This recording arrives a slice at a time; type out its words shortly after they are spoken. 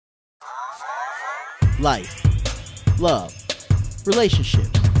life, love, relationships.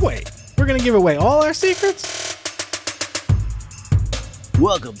 Wait, we're gonna give away all our secrets?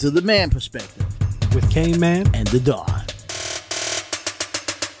 Welcome to The Man Perspective With K-Man and The Dawn.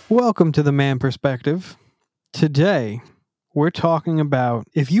 Welcome to The Man Perspective. Today, we're talking about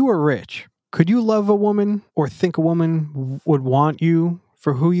if you were rich, could you love a woman or think a woman would want you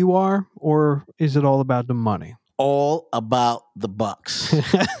for who you are? Or is it all about the money? All about the bucks.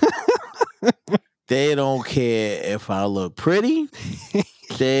 They don't care if I look pretty.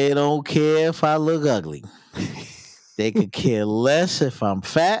 They don't care if I look ugly. They could care less if I'm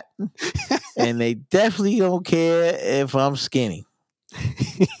fat. And they definitely don't care if I'm skinny.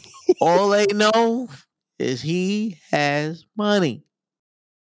 All they know is he has money.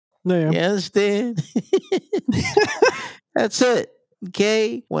 Yeah. You understand? That's it.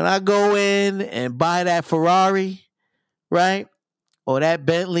 Okay? When I go in and buy that Ferrari, right? Or that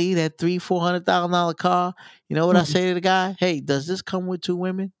Bentley, that $300,000-$400,000 car, you know what I say to the guy? Hey, does this come with two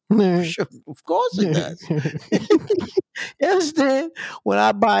women? Sure, of course it does. You understand? When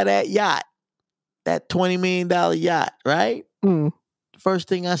I buy that yacht, that $20 million yacht, right? First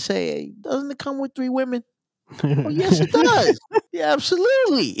thing I say, hey, doesn't it come with three women? Oh, yes, it does. Yeah,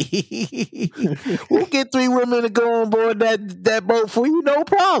 absolutely. We'll get three women to go on board that boat for you, no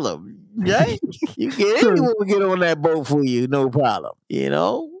problem. Right? You get anyone to get on that boat for you, no problem. You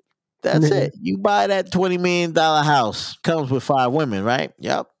know? That's it. You buy that $20 million house, comes with 5 women, right?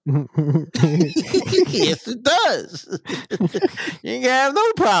 Yep. Yes, it does. You ain't gonna have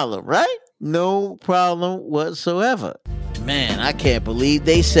no problem, right? No problem whatsoever. Man, I can't believe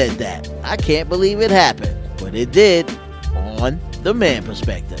they said that. I can't believe it happened. But it did on The Man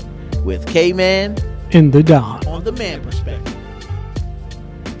Perspective with K-Man and The Dawn. On The Man Perspective.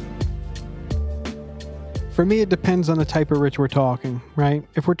 For me, it depends on the type of rich we're talking, right?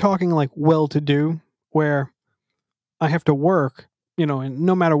 If we're talking like well-to-do, where I have to work, you know, and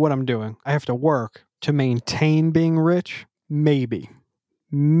no matter what I'm doing, I have to work to maintain being rich, maybe.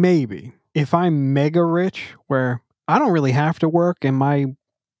 If I'm mega rich, where I don't really have to work and my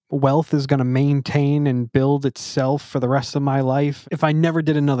wealth is going to maintain and build itself for the rest of my life, if I never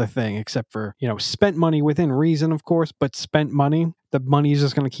did another thing except for, you know, spent money within reason, of course, but spent money, the money is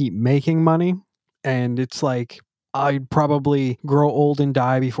just going to keep making money. And it's like, I'd probably grow old and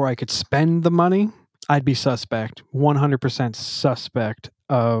die before I could spend the money. I'd be suspect, 100% suspect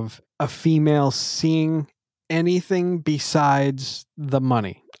of a female seeing anything besides the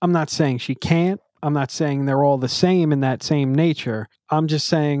money. I'm not saying she can't. I'm not saying they're all the same in that same nature. I'm just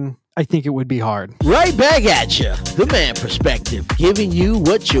saying I think it would be hard. Right back at you. The Man Perspective, giving you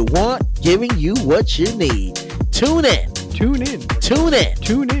what you want, giving you what you need. Tune in. Tune in. Tune in.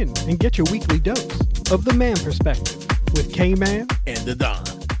 Tune in and get your weekly dose of The Man Perspective with K-Man and The Dawn.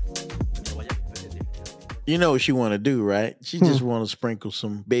 You know what she want to do, right? She just want to sprinkle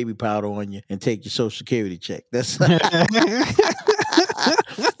some baby powder on you and take your Social Security check. That's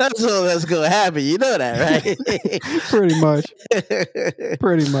that's all that's going to happen. You know that, right? Pretty much.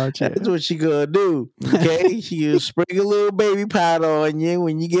 Yeah. That's what she going to do, okay? She going to sprinkle a little baby powder on you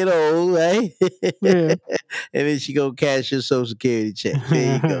when you get old, right? Yeah. And then she going to cash your Social Security check.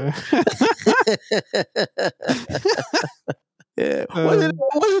 There you go. Yeah. Wasn't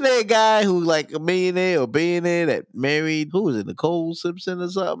there a guy who like a millionaire or billionaire that married, who was it, Nicole Simpson or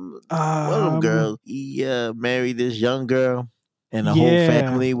something? One of them girls. He married this young girl and the whole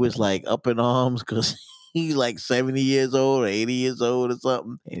family was like up in arms because he's like 70 years old or 80 years old or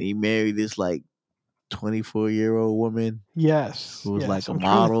something. And he married this like 24-year-old woman. Yes. Who was like a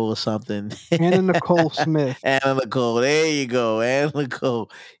model or something. Anna Nicole Smith. Anna Nicole. There you go. Anna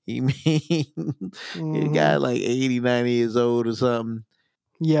Nicole. He got like 80, 90 years old or something.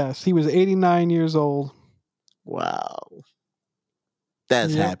 Yes, he was 89 years old. Wow.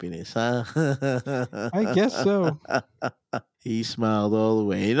 That's happiness, huh? I guess so. He smiled all the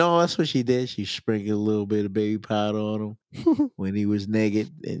way. You know, that's what she did. She sprinkled a little bit of baby powder on him when he was naked.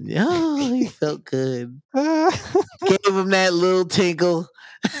 And he felt good. Gave him that little tinkle.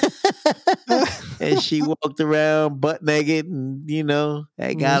 And she walked around butt naked and, you know,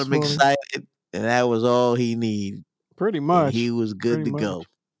 that got him excited. And that was all he needed. Pretty much. And he was good to go.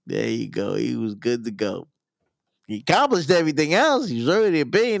 There you go. He was good to go. He accomplished everything else. He was already a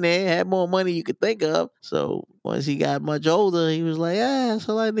billionaire, had more money you could think of. So once he got much older, he was like, that's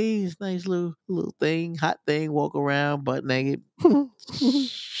all I need. It's nice little thing, hot thing, walk around butt naked.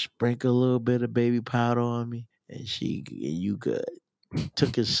 Sprinkle a little bit of baby powder on me. And you good.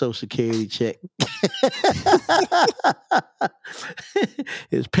 took his Social Security check.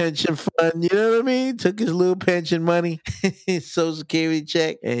 His pension fund, you know what I mean? Took his little pension money, his Social Security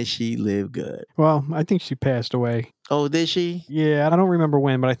check, and she lived good. Well, I think she passed away. Oh, did she? Yeah, I don't remember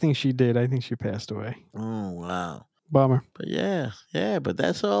when, but I think she did. I think she passed away. Oh, wow. Bummer. But yeah, but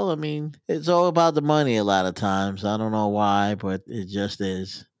that's all. I mean, it's all about the money a lot of times. I don't know why, but it just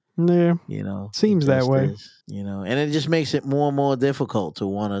is. Yeah. You know, Seems that way. You know, and it just makes it more and more difficult to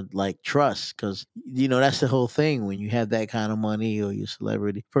want to like trust because, you know, that's the whole thing. When you have that kind of money or you're a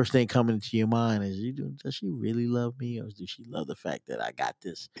celebrity, first thing coming into your mind is, does she really love me, or does she love the fact that I got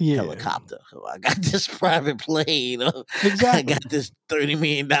this helicopter, or I got this private plane, or I got this $30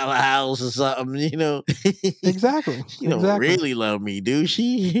 million house or something, you know? Exactly. She don't really love me, do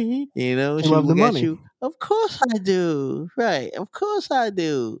she? You know, she love the money. You. Of course I do. Right. Of course I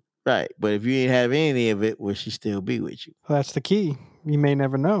do. Right. But if you didn't have any of it, will she still be with you? Well, that's the key. You may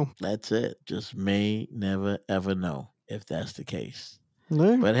never know. That's it. Just may never, ever know if that's the case.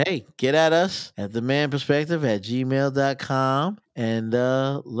 Yeah. But hey, get at us at themanperspective@gmail.com and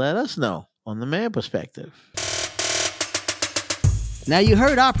let us know on The Man Perspective. Now you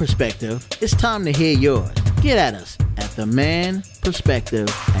heard our perspective. It's time to hear yours. Get at us at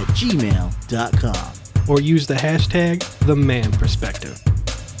themanperspective@gmail.com. Or use the hashtag #TheManPerspective.